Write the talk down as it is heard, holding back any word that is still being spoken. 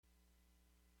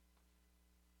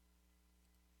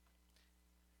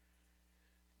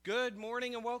Good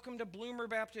morning and welcome to Bloomer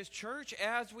Baptist Church.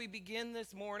 As we begin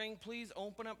this morning, please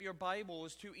open up your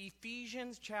Bibles to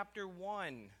Ephesians chapter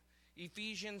 1.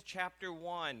 Ephesians chapter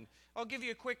 1. I'll give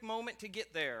you a quick moment to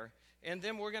get there, and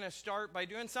then we're going to start by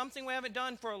doing something we haven't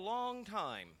done for a long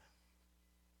time.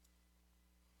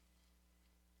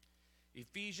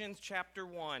 Ephesians chapter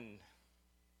 1.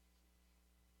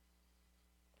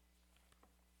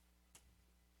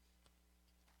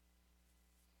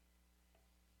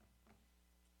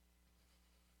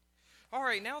 All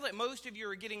right, now that most of you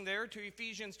are getting there to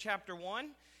Ephesians chapter 1,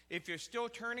 if you're still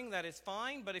turning, that is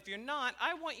fine. But if you're not,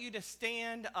 I want you to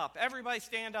stand up. Everybody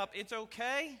stand up. It's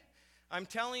okay. I'm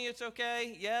telling you it's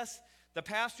okay. Yes, the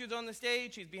pastor's on the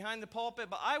stage. He's behind the pulpit.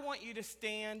 But I want you to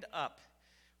stand up.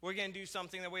 We're going to do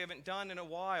something that we haven't done in a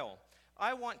while.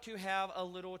 I want to have a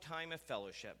little time of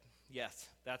fellowship. Yes,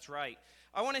 that's right.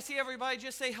 I want to see everybody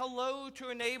just say hello to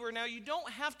a neighbor. Now, you don't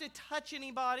have to touch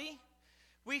anybody.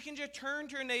 We can just turn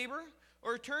to a neighbor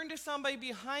or turn to somebody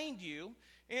behind you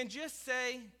and just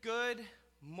say, good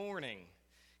morning.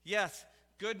 Yes,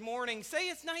 good morning. Say,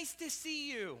 it's nice to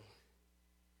see you.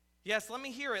 Yes, let me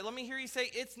hear it. Let me hear you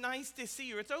say, it's nice to see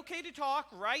you. It's okay to talk.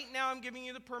 Right now, I'm giving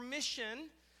you the permission.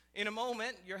 In a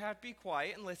moment, you have to be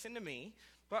quiet and listen to me.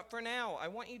 But for now, I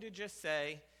want you to just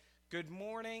say, good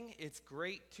morning. It's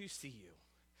great to see you.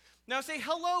 Now say,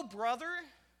 hello, brother.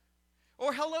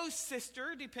 Or hello, sister,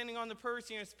 depending on the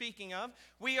person you're speaking of.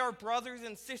 We are brothers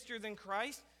and sisters in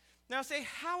Christ. Now say,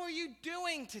 how are you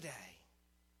doing today?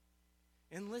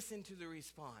 And listen to the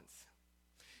response.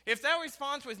 If that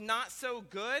response was not so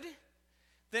good,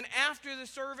 then after the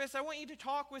service, I want you to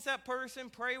talk with that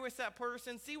person, pray with that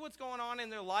person, see what's going on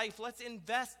in their life. Let's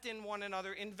invest in one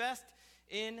another, invest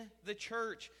in the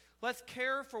church. Let's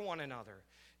care for one another.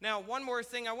 Now, one more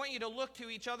thing, I want you to look to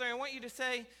each other. I want you to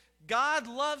say, God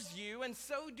loves you, and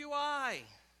so do I.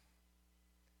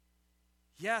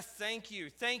 Yes, thank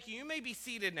you. Thank you. You may be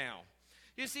seated now.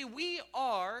 You see, we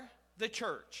are the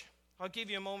church. I'll give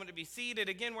you a moment to be seated.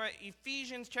 Again, we're at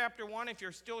Ephesians chapter 1. If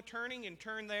you're still turning, and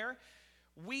turn there.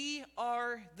 We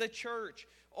are the church.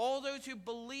 All those who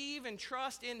believe and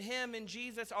trust in him and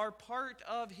Jesus are part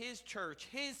of his church,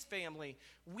 his family.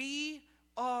 We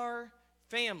are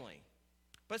family.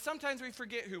 But sometimes we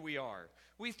forget who we are.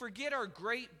 We forget our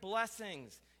great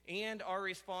blessings and our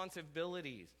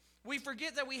responsibilities. We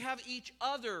forget that we have each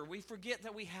other. We forget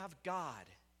that we have God,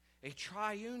 a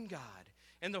triune God,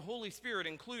 and the Holy Spirit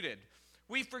included.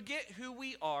 We forget who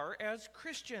we are as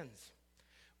Christians.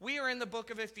 We are in the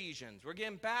book of Ephesians. We're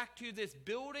getting back to this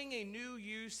Building a New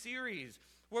You series,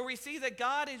 where we see that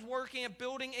God is working at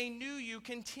building a new you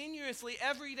continuously.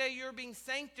 Every day you're being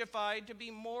sanctified to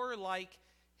be more like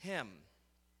him.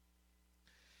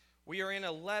 We are in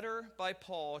a letter by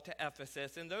Paul to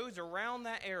Ephesus and those around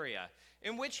that area,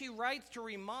 in which he writes to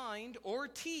remind or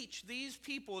teach these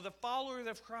people, the followers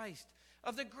of Christ,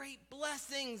 of the great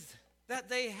blessings that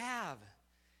they have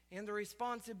and the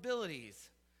responsibilities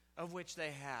of which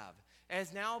they have,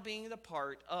 as now being the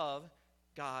part of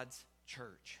God's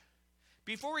church.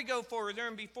 Before we go further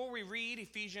and before we read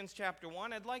Ephesians chapter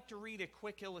 1, I'd like to read a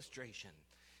quick illustration.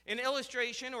 An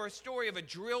illustration or a story of a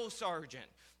drill sergeant.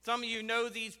 Some of you know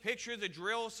these pictures, the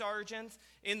drill sergeants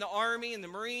in the Army, in the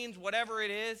Marines, whatever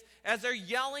it is, as they're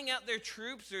yelling at their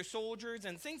troops, their soldiers,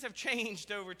 and things have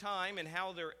changed over time and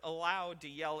how they're allowed to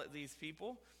yell at these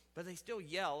people, but they still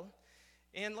yell.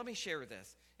 And let me share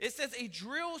this. It says a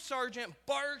drill sergeant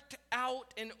barked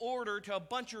out an order to a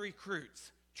bunch of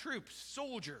recruits, troops,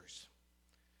 soldiers.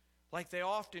 Like they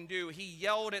often do, he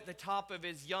yelled at the top of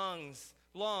his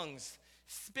lungs,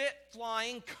 spit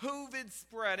flying, COVID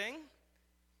spreading,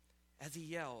 as he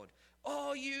yelled,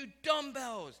 "All you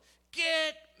dumbbells,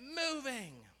 get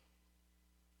moving!"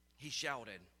 He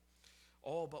shouted.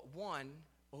 All but one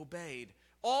obeyed.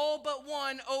 All but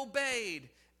one obeyed.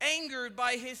 Angered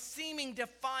by his seeming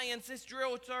defiance, this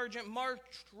drill sergeant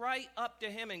marched right up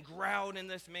to him and growled in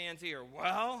this man's ear,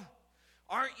 "Well,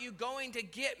 aren't you going to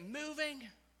get moving?"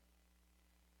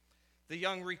 The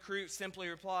young recruit simply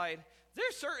replied,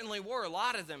 "There certainly were a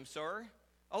lot of them, sir.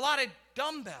 A lot of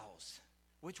dumbbells,"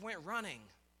 which went running.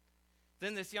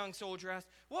 Then this young soldier asked,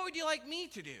 "What would you like me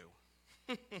to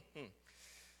do?"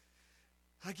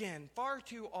 Again, far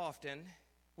too often,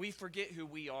 we forget who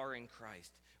we are in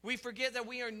Christ. We forget that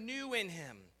we are new in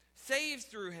him, saved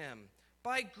through him.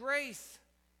 By grace,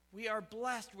 we are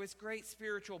blessed with great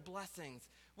spiritual blessings.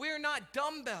 We are not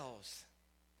dumbbells.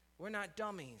 We're not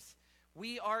dummies.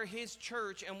 We are his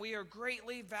church, and we are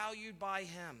greatly valued by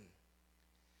him.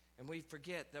 And we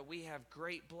forget that we have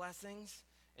great blessings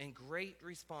and great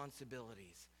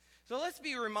responsibilities. So let's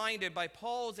be reminded by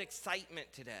Paul's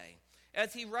excitement today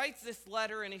as he writes this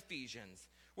letter in Ephesians.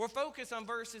 We'll focus on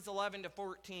verses 11 to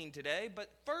 14 today, but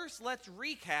first let's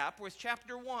recap with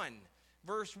chapter 1,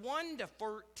 verse 1 to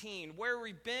 14, where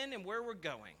we've been and where we're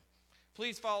going.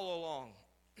 Please follow along.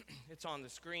 It's on the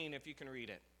screen if you can read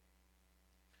it.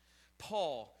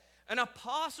 Paul, an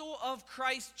apostle of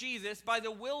Christ Jesus by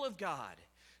the will of God,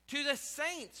 to the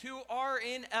saints who are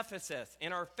in Ephesus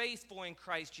and are faithful in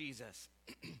Christ Jesus,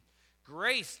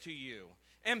 grace to you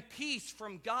and peace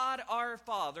from God our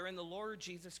Father and the Lord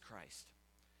Jesus Christ.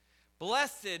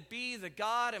 Blessed be the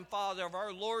God and Father of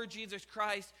our Lord Jesus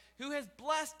Christ, who has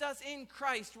blessed us in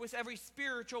Christ with every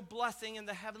spiritual blessing in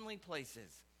the heavenly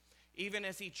places, even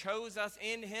as he chose us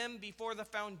in him before the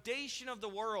foundation of the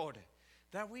world,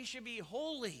 that we should be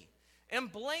holy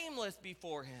and blameless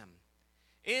before him.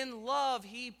 In love,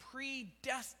 he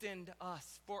predestined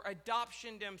us for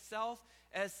adoption to himself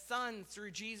as sons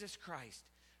through Jesus Christ,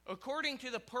 according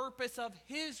to the purpose of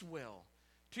his will,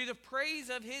 to the praise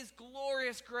of his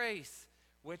glorious grace,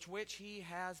 with which he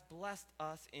has blessed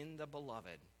us in the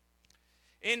beloved.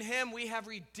 In him we have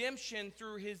redemption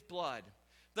through his blood,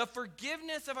 the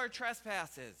forgiveness of our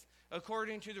trespasses,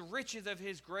 according to the riches of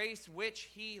his grace, which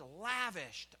he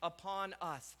lavished upon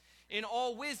us in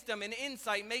all wisdom and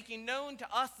insight, making known to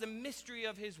us the mystery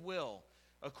of his will,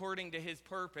 according to his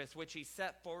purpose, which he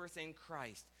set forth in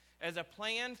Christ, as a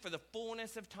plan for the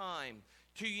fullness of time,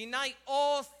 to unite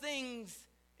all things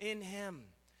in him,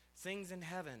 things in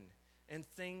heaven and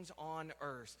things on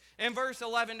earth. In verse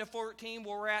 11 to 14,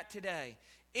 where we're at today,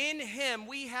 in him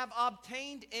we have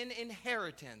obtained an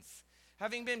inheritance,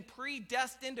 having been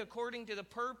predestined according to the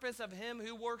purpose of him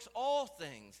who works all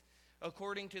things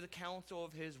according to the counsel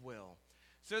of his will,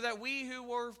 so that we who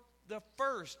were the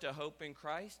first to hope in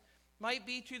Christ might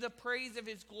be to the praise of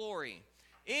his glory.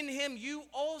 In him you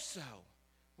also,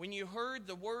 when you heard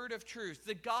the word of truth,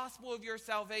 the gospel of your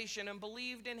salvation, and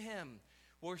believed in him,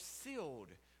 were sealed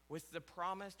with the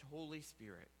promised Holy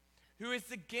Spirit, who is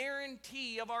the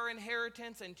guarantee of our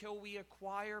inheritance until we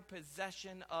acquire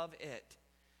possession of it,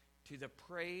 to the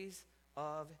praise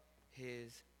of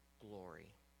his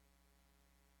glory.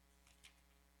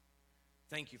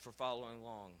 Thank you for following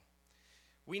along.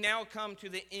 We now come to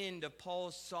the end of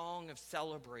Paul's song of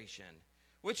celebration,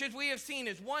 which, as we have seen,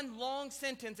 is one long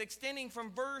sentence extending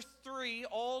from verse 3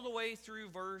 all the way through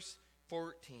verse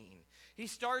 14. He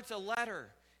starts a letter,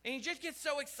 and he just gets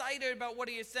so excited about what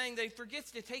he is saying that he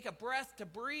forgets to take a breath to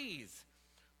breathe.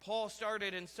 Paul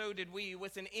started, and so did we,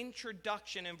 with an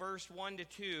introduction in verse 1 to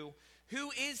 2.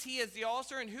 Who is he as the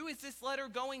author, and who is this letter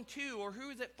going to, or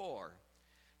who is it for?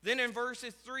 Then in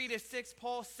verses 3 to 6,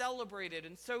 Paul celebrated,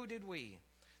 and so did we,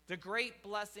 the great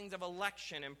blessings of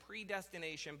election and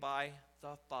predestination by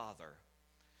the Father.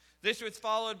 This was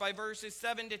followed by verses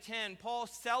 7 to 10, Paul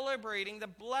celebrating the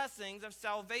blessings of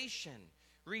salvation,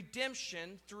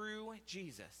 redemption through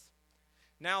Jesus.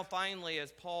 Now finally,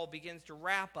 as Paul begins to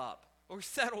wrap up or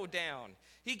settle down,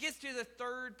 he gets to the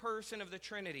third person of the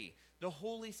Trinity, the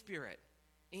Holy Spirit,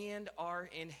 and our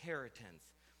inheritance.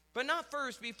 But not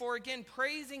first, before again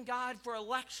praising God for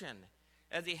election,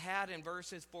 as he had in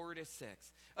verses 4 to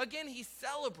 6. Again, he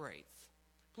celebrates.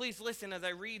 Please listen as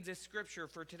I read this scripture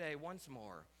for today once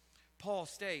more. Paul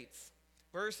states,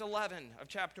 verse 11 of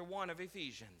chapter 1 of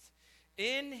Ephesians,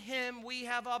 in him we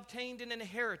have obtained an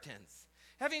inheritance,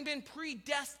 having been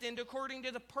predestined according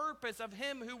to the purpose of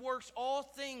him who works all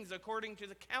things according to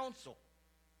the counsel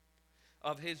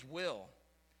of his will,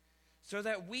 so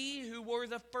that we who were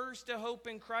the first to hope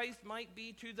in Christ might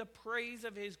be to the praise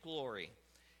of his glory.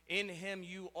 In him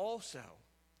you also,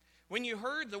 when you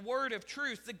heard the word of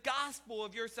truth, the gospel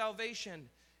of your salvation,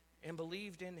 and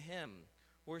believed in him,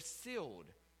 were sealed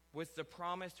with the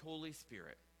promised Holy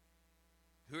Spirit,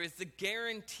 who is the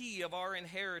guarantee of our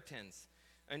inheritance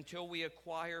until we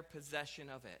acquire possession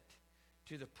of it,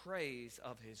 to the praise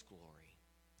of his glory.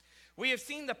 We have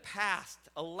seen the past,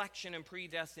 election and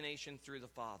predestination through the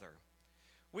Father.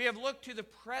 We have looked to the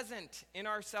present in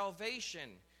our salvation,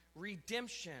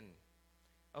 redemption,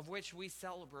 of which we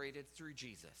celebrated through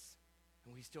Jesus,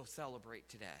 and we still celebrate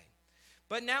today.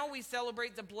 But now we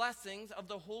celebrate the blessings of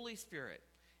the Holy Spirit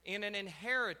and an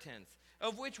inheritance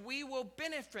of which we will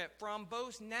benefit from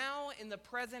both now in the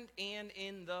present and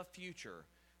in the future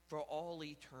for all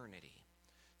eternity.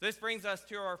 This brings us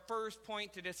to our first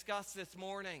point to discuss this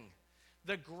morning,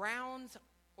 the grounds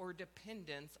or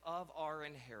dependence of our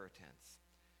inheritance.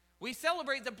 We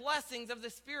celebrate the blessings of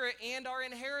the Spirit and our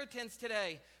inheritance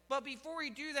today. But before we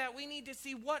do that, we need to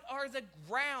see what are the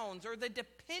grounds or the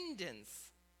dependence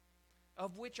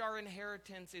of which our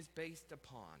inheritance is based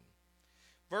upon.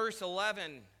 Verse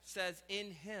 11 says,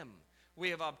 in him we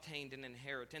have obtained an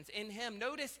inheritance. In him,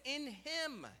 notice, in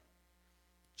him,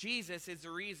 Jesus is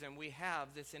the reason we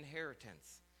have this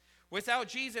inheritance. Without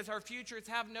Jesus, our futures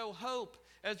have no hope.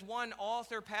 As one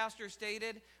author, pastor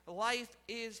stated, life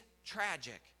is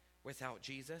tragic without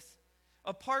Jesus.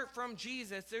 Apart from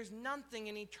Jesus, there's nothing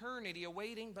in eternity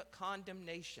awaiting but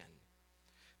condemnation.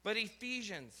 But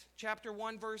Ephesians chapter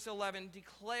 1, verse 11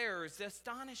 declares the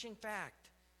astonishing fact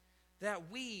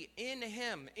that we, in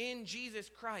him, in Jesus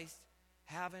Christ,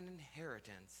 have an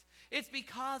inheritance. It's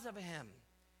because of him.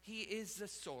 He is the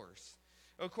source.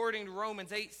 According to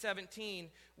Romans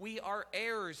 8:17, we are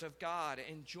heirs of God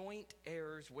and joint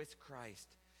heirs with Christ.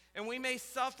 And we may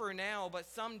suffer now, but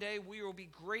someday we will be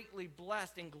greatly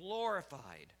blessed and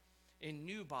glorified in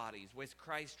new bodies with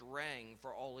Christ reigning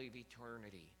for all of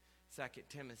eternity. 2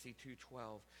 Timothy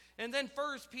 2:12. And then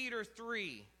 1 Peter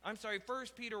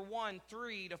 1,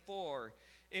 3-4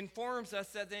 informs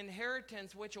us that the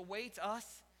inheritance which awaits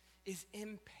us is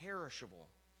imperishable,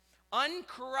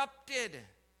 uncorrupted,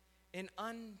 and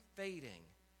unfading,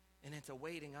 and it's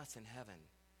awaiting us in heaven.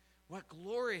 What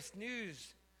glorious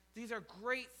news! These are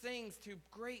great things to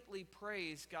greatly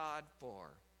praise God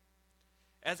for.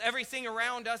 As everything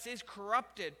around us is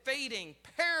corrupted, fading,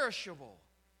 perishable,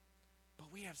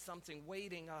 but we have something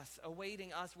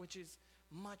awaiting us, which is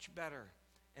much better,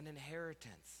 an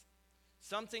inheritance.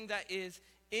 Something that is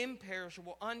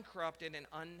imperishable, uncorrupted, and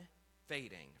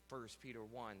unfading. 1 Peter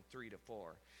 1,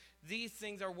 3-4. These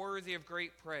things are worthy of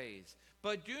great praise.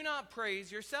 But do not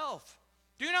praise yourself.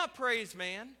 Do not praise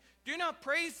man. Do not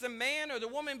praise the man or the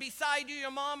woman beside you, your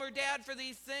mom or dad, for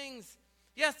these things.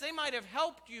 Yes, they might have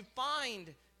helped you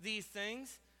find these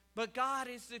things, but God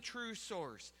is the true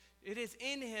source. It is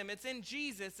in him, it's in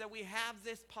Jesus that we have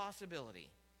this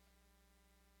possibility.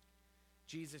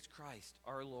 Jesus Christ,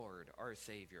 our Lord, our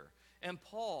Savior. And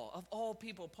Paul, of all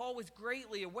people, Paul was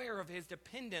greatly aware of his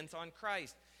dependence on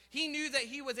Christ. He knew that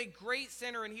he was a great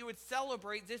sinner and he would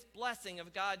celebrate this blessing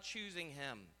of God choosing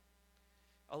him.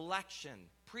 Election,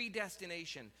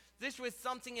 predestination. This was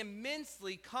something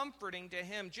immensely comforting to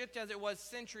him, just as it was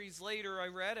centuries later, I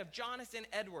read, of Jonathan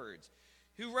Edwards,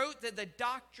 who wrote that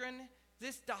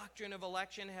this doctrine of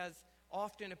election has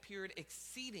often appeared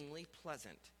exceedingly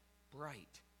pleasant,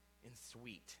 bright, and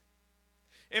sweet.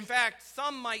 In fact,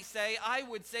 some might say, I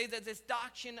would say that this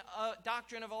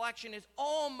doctrine of election is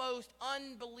almost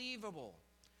unbelievable,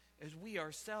 as we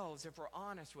ourselves, if we're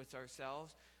honest with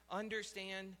ourselves,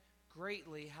 understand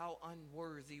greatly how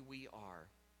unworthy we are.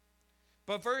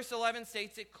 But verse 11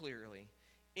 states it clearly.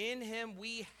 In him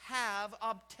we have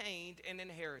obtained an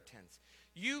inheritance.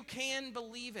 You can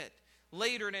believe it.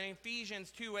 Later in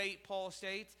Ephesians 2:8, Paul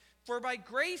states, for by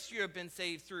grace you have been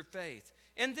saved through faith.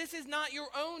 And this is not your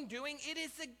own doing, it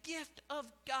is the gift of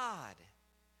God.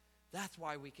 That's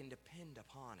why we can depend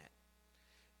upon it.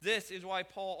 This is why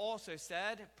Paul also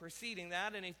said, preceding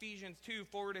that in Ephesians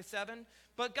 2:4-7,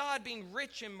 but God being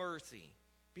rich in mercy,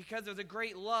 because of the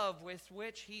great love with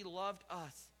which he loved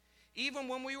us, even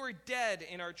when we were dead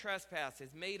in our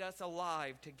trespasses, made us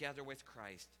alive together with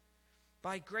Christ.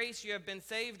 By grace you have been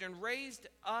saved and raised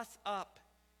us up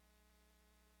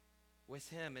with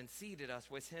him and seated us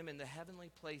with him in the heavenly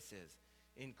places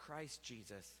in Christ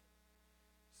Jesus,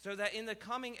 so that in the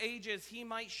coming ages he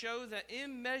might show the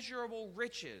immeasurable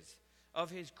riches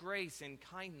of his grace and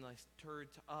kindness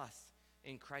towards us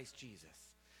in Christ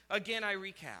Jesus. Again, I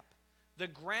recap. The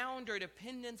ground or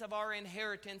dependence of our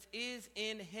inheritance is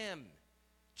in him,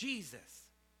 Jesus.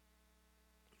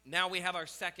 Now we have our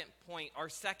second point, our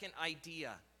second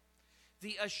idea,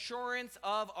 the assurance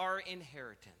of our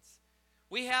inheritance.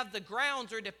 We have the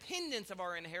grounds or dependence of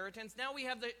our inheritance. Now we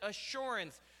have the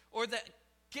assurance or the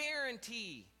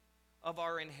guarantee of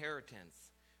our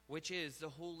inheritance, which is the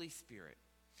Holy Spirit.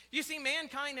 You see,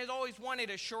 mankind has always wanted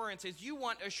assurances. You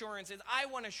want assurances. I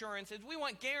want assurances. We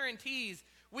want guarantees.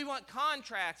 We want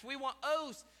contracts. We want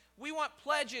oaths. We want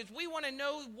pledges. We want to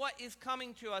know what is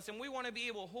coming to us, and we want to be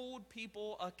able to hold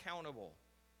people accountable.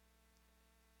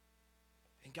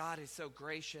 And God is so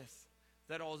gracious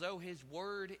that although his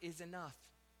word is enough,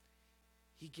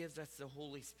 he gives us the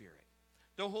Holy Spirit.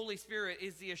 The Holy Spirit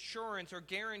is the assurance or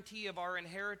guarantee of our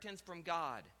inheritance from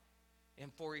God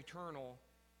and for eternal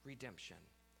redemption.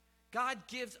 God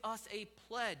gives us a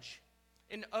pledge,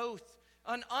 an oath,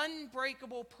 an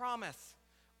unbreakable promise.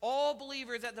 All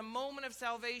believers at the moment of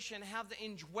salvation have the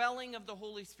indwelling of the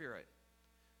Holy Spirit.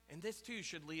 And this too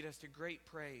should lead us to great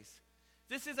praise.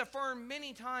 This is affirmed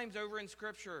many times over in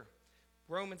Scripture.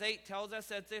 Romans 8 tells us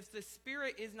that if the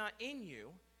Spirit is not in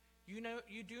you,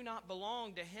 you do not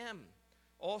belong to him.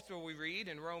 Also we read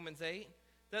in Romans 8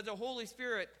 that the Holy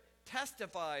Spirit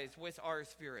testifies with our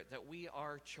spirit that we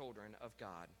are children of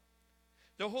God.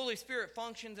 The Holy Spirit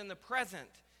functions in the present,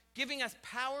 giving us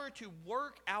power to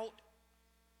work out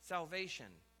salvation,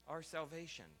 our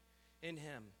salvation in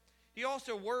him. He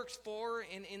also works for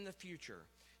and in the future.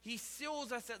 He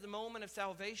seals us at the moment of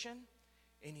salvation,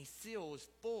 and he seals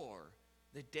for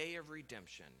the day of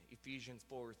redemption, Ephesians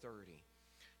 4:30.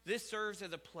 This serves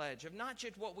as a pledge of not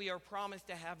just what we are promised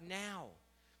to have now,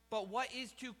 but what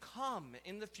is to come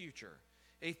in the future,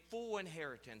 a full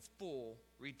inheritance, full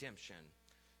redemption.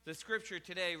 The scripture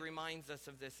today reminds us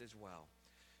of this as well.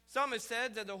 Some have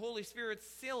said that the Holy Spirit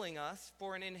sealing us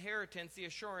for an inheritance, the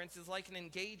assurance, is like an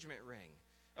engagement ring,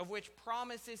 of which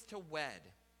promises to wed.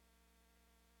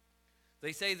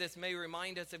 They say this may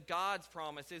remind us of God's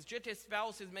promises. Just as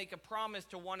spouses make a promise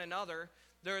to one another,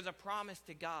 there is a promise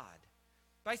to God.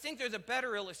 But I think there's a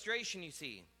better illustration, you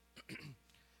see.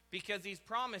 Because these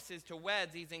promises to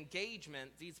wed, these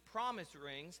engagements, these promise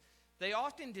rings, they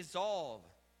often dissolve.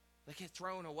 They get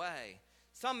thrown away.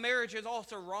 Some marriages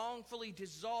also wrongfully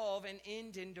dissolve and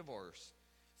end in divorce.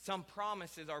 Some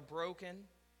promises are broken,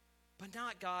 but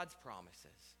not God's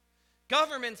promises.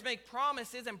 Governments make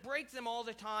promises and break them all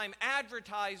the time.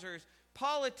 Advertisers,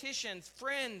 politicians,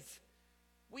 friends,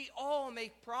 we all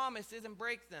make promises and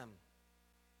break them,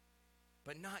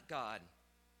 but not God.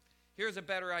 Here's a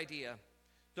better idea.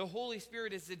 The Holy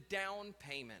Spirit is the down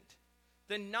payment,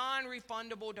 the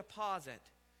non-refundable deposit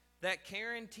that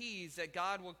guarantees that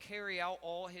God will carry out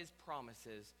all his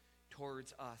promises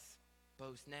towards us,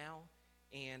 both now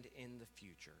and in the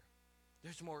future.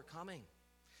 There's more coming.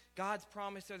 God's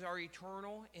promises are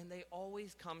eternal, and they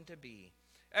always come to be.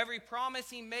 Every promise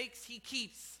he makes, he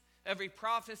keeps. Every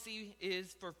prophecy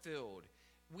is fulfilled.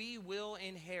 We will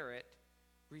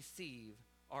receive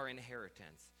our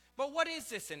inheritance. But what is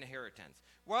this inheritance?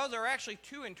 Well, there are actually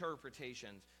two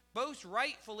interpretations, both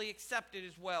rightfully accepted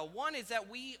as well. One is that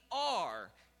we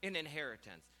are an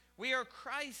inheritance. We are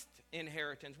Christ's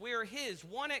inheritance. We are his,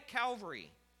 won at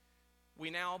Calvary. We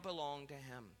now belong to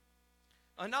him.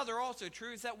 Another also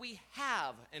true is that we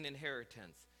have an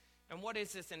inheritance. And what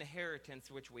is this inheritance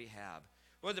which we have?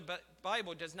 Well, the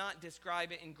Bible does not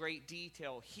describe it in great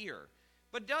detail here,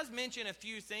 but does mention a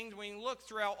few things when you look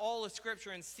throughout all of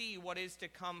Scripture and see what is to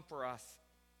come for us.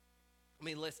 Let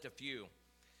me list a few.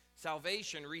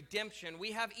 Salvation, redemption.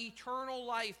 We have eternal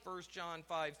life, 1 John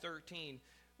 5:13.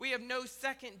 We have no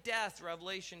second death,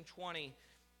 Revelation 20.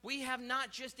 We have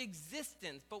not just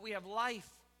existence, but we have life,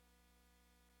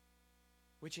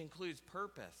 which includes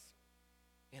purpose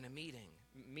and a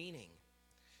meaning.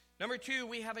 Number two,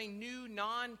 we have a new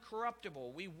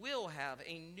non-corruptible. We will have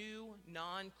a new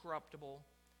non-corruptible,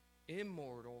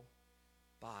 immortal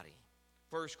body.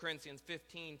 1 Corinthians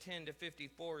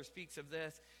 15:10-54 speaks of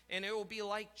this, and it will be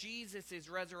like Jesus'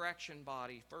 resurrection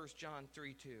body, 1 John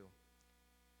 3:2.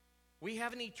 We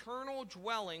have an eternal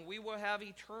dwelling. We will have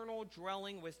eternal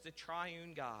dwelling with the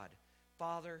triune God,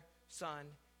 Father, Son,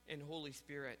 and Holy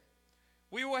Spirit.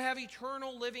 We will have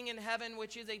eternal living in heaven,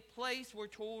 which is a place, we're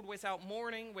told, without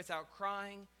mourning, without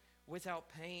crying, without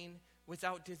pain,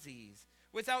 without disease,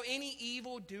 without any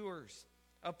evil doers,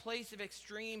 a place of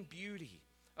extreme beauty,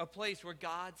 a place where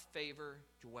God's favor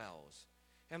dwells.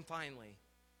 And finally,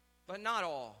 but not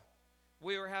all,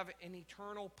 we will have an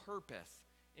eternal purpose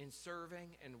in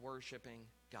serving and worshiping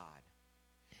God.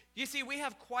 You see, we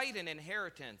have quite an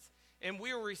inheritance, and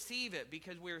we will receive it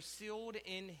because we are sealed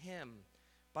in him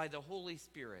by the Holy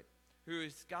Spirit, who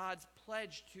is God's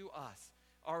pledge to us,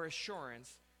 our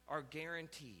assurance, our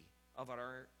guarantee of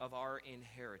our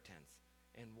inheritance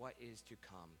and what is to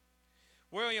come.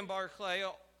 William Barclay,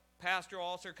 pastoral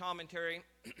author commentary,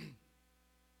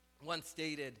 once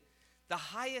stated, "The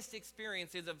highest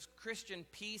experiences of Christian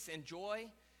peace and joy,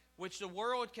 which the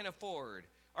world can afford,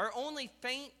 are only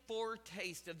faint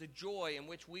foretaste of the joy in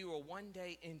which we will one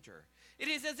day enter. It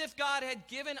is as if God had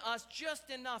given us just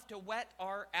enough to whet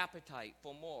our appetite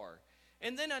for more,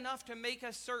 and then enough to make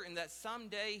us certain that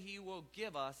someday he will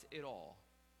give us it all."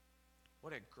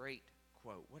 What a great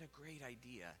quote. What a great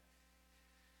idea.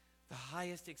 The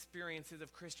highest experiences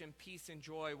of Christian peace and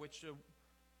joy which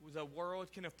the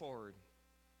world can afford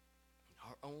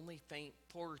are only faint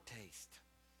foretaste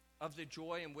of the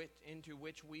joy into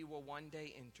which we will one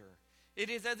day enter. It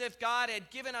is as if God had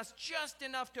given us just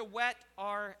enough to whet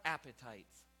our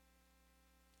appetites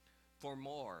for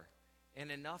more,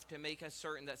 and enough to make us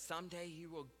certain that someday he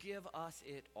will give us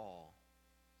it all.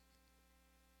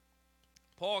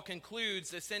 Paul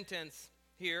concludes the sentence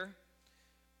here,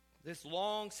 this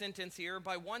long sentence here,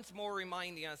 by once more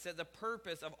reminding us that the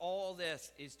purpose of all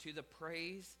this is to the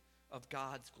praise of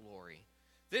God's glory.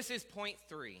 This is point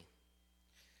 3.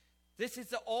 This is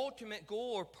the ultimate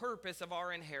goal or purpose of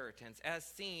our inheritance, as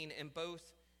seen in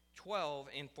both 12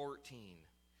 and 14.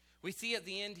 We see at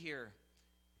the end here,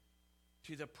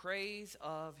 to the praise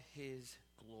of his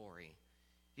glory.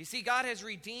 You see, God has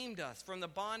redeemed us from the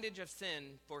bondage of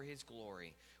sin for his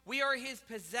glory. We are his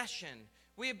possession.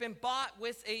 We have been bought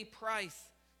with a price,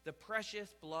 the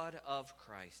precious blood of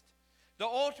Christ. The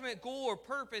ultimate goal or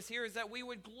purpose here is that we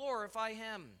would glorify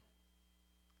him.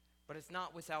 But it's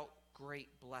not without great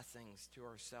blessings to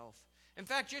ourselves. In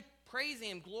fact, just praising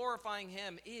him, glorifying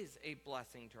him is a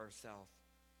blessing to ourselves.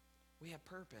 We have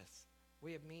purpose.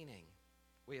 We have meaning.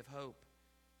 We have hope.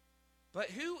 But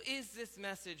who is this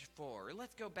message for?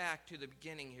 Let's go back to the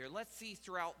beginning here. Let's see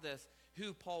throughout this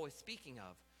who Paul is speaking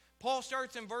of. Paul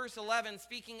starts in verse 11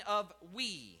 speaking of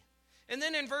we. And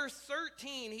then in verse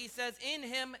 13 he says, in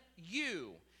him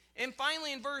you. And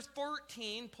finally in verse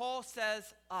 14 Paul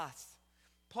says us.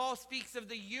 Paul speaks of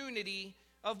the unity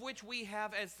of which we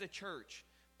have as the church.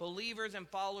 Believers and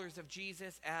followers of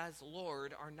Jesus as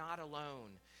Lord are not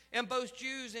alone. And both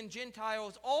Jews and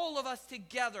Gentiles, all of us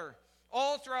together,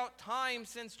 all throughout time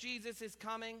since Jesus is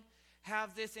coming,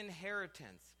 have this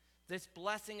inheritance, this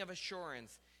blessing of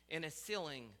assurance, and a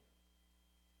sealing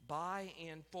by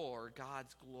and for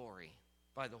God's glory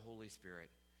by the Holy Spirit.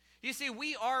 You see,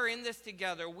 we are in this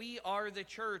together. We are the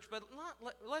church, but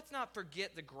let's not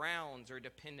forget the grounds or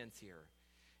dependence here.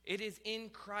 It is in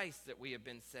Christ that we have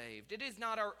been saved. It is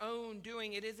not our own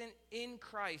doing. It isn't in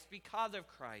Christ, because of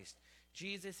Christ.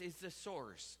 Jesus is the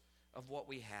source of what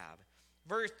we have.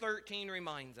 Verse 13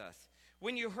 reminds us,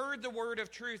 when you heard the word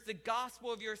of truth, the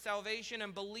gospel of your salvation,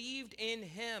 and believed in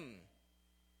him,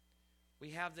 we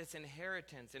have this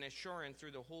inheritance and assurance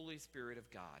through the Holy Spirit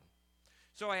of God.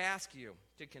 So I ask you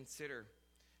to consider,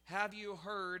 have you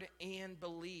heard and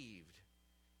believed?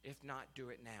 If not, do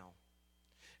it now.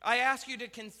 I ask you to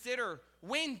consider,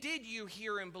 when did you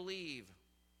hear and believe?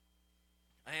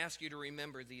 I ask you to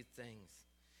remember these things.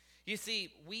 You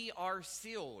see, we are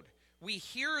sealed. We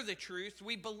hear the truth,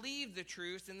 we believe the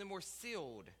truth, and then we're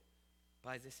sealed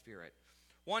by the Spirit.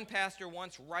 One pastor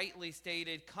once rightly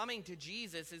stated, coming to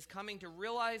Jesus is coming to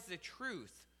realize the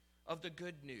truth of the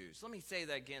good news. Let me say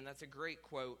that again. That's a great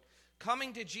quote.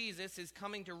 Coming to Jesus is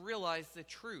coming to realize the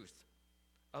truth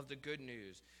of the good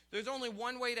news. There's only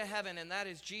one way to heaven, and that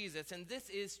is Jesus. And this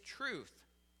is truth,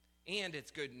 and it's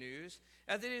good news,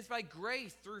 as it is by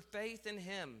grace through faith in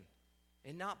him,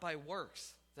 and not by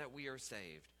works that we are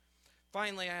saved.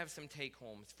 Finally, I have some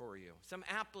take-homes for you, some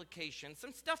applications,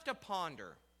 some stuff to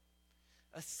ponder.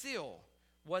 A seal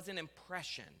was an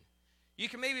impression. You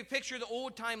can maybe picture the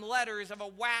old-time letters of a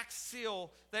wax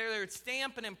seal that would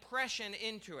stamp an impression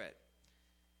into it.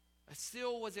 A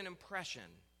seal was an impression.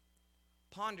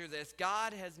 Ponder this.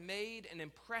 God has made an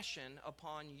impression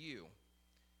upon you.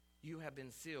 You have been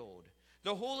sealed.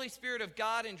 The Holy Spirit of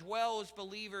God indwells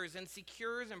believers and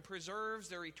secures and preserves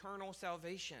their eternal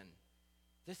salvation.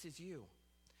 This is you.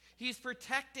 He's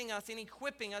protecting us and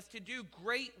equipping us to do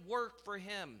great work for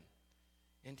him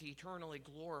and to eternally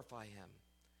glorify him.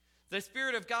 The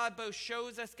Spirit of God both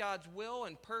shows us God's will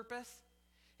and purpose,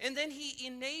 and then he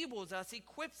enables us,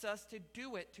 equips us to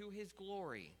do it to his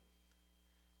glory.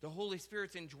 The Holy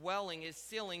Spirit's indwelling, his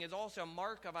sealing, is also a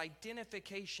mark of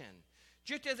identification.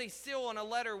 Just as a seal on a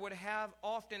letter would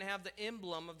often have the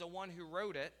emblem of the one who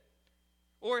wrote it,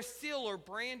 or a seal or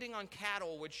branding on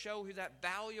cattle would show who that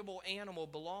valuable animal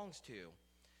belongs to.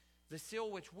 The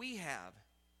seal which we have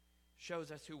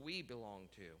shows us who we belong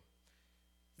to.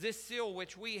 This seal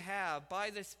which we have by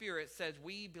the Spirit says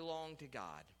we belong to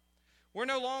God. We're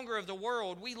no longer of the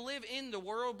world. We live in the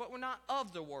world, but we're not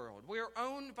of the world. We are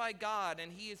owned by God,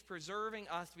 and he is preserving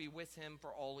us to be with him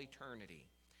for all eternity.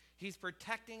 He's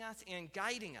protecting us and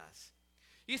guiding us.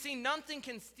 You see, nothing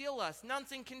can steal us,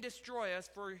 nothing can destroy us,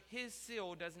 for his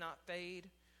seal does not fade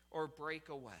or break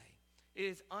away. It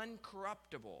is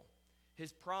uncorruptible.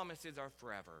 His promises are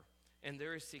forever, and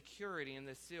there is security in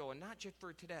the seal, and not just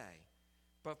for today,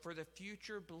 but for the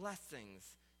future blessings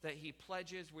that he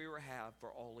pledges we will have for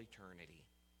all eternity.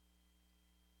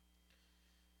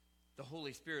 The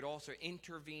Holy Spirit also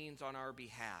intervenes on our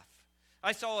behalf.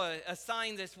 I saw a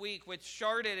sign this week which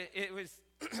started, it was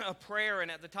a prayer, and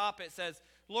at the top it says,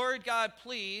 Lord God,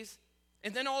 please.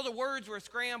 And then all the words were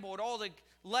scrambled, all the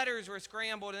letters were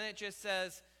scrambled, and it just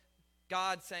says,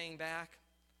 God saying back,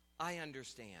 I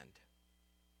understand.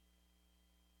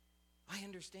 I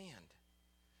understand.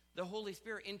 The Holy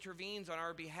Spirit intervenes on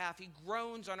our behalf. He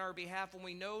groans on our behalf when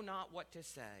we know not what to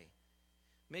say.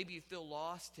 Maybe you feel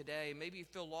lost today. Maybe you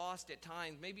feel lost at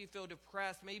times. Maybe you feel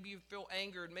depressed. Maybe you feel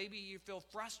angered. Maybe you feel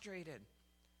frustrated.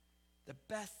 The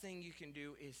best thing you can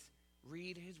do is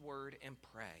read his word and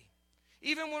pray.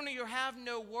 Even when you have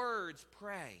no words,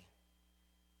 pray.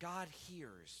 God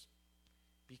hears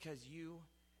because you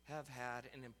have had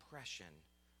an impression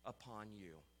upon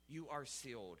you. You are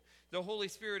sealed. The Holy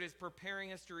Spirit is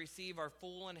preparing us to receive our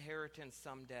full inheritance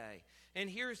someday. And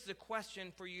here's the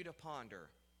question for you to ponder.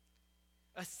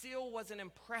 A seal was an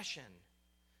impression.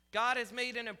 God has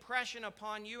made an impression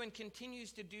upon you and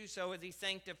continues to do so as he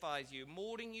sanctifies you,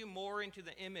 molding you more into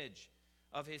the image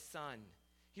of his Son.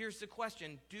 Here's the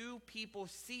question. Do people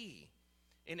see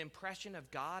an impression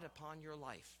of God upon your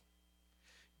life?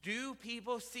 Do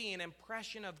people see an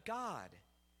impression of God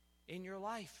in your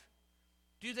life?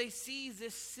 Do they see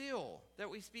this seal that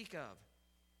we speak of?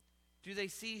 Do they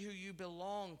see who you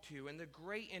belong to and the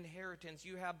great inheritance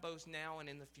you have both now and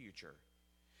in the future?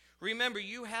 Remember,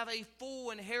 you have a full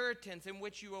inheritance in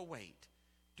which you await.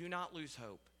 Do not lose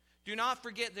hope. Do not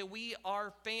forget that we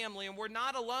are family and we're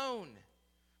not alone.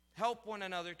 Help one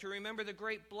another to remember the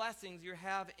great blessings you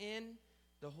have in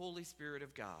the Holy Spirit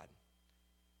of God.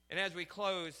 And as we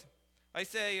close, I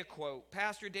say a quote.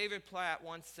 Pastor David Platt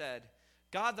once said,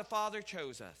 God the Father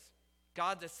chose us,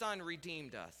 God the Son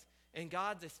redeemed us, and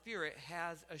God the Spirit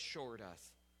has assured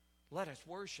us. Let us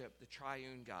worship the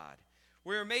triune God.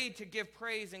 We are made to give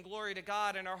praise and glory to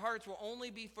God, and our hearts will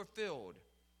only be fulfilled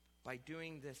by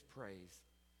doing this praise.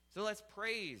 So let's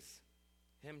praise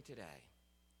him today.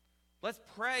 Let's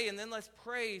pray, and then let's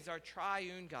praise our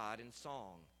triune God in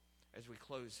song as we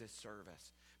close this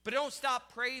service. But don't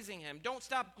stop praising him. Don't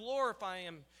stop glorifying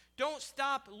him. Don't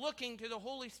stop looking to the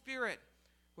Holy Spirit,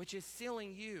 which is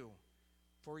sealing you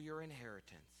for your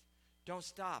inheritance. Don't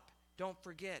stop. Don't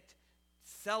forget.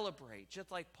 Celebrate,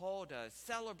 just like Paul does.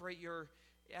 Celebrate your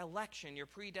election, your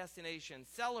predestination.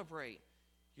 Celebrate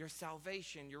your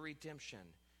salvation, your redemption.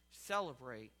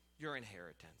 Celebrate your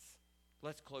inheritance.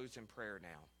 Let's close in prayer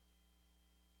now.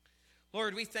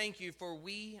 Lord, we thank you for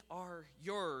we are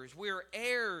yours. We are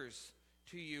heirs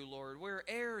to you, Lord. We're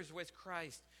heirs with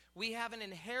Christ. We have an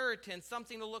inheritance,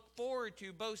 something to look forward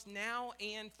to both now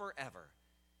and forever.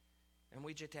 And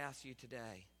we just ask you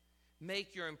today,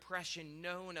 make your impression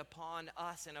known upon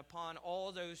us and upon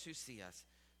all those who see us,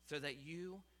 so that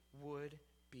you would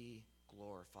be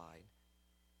glorified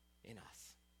in us.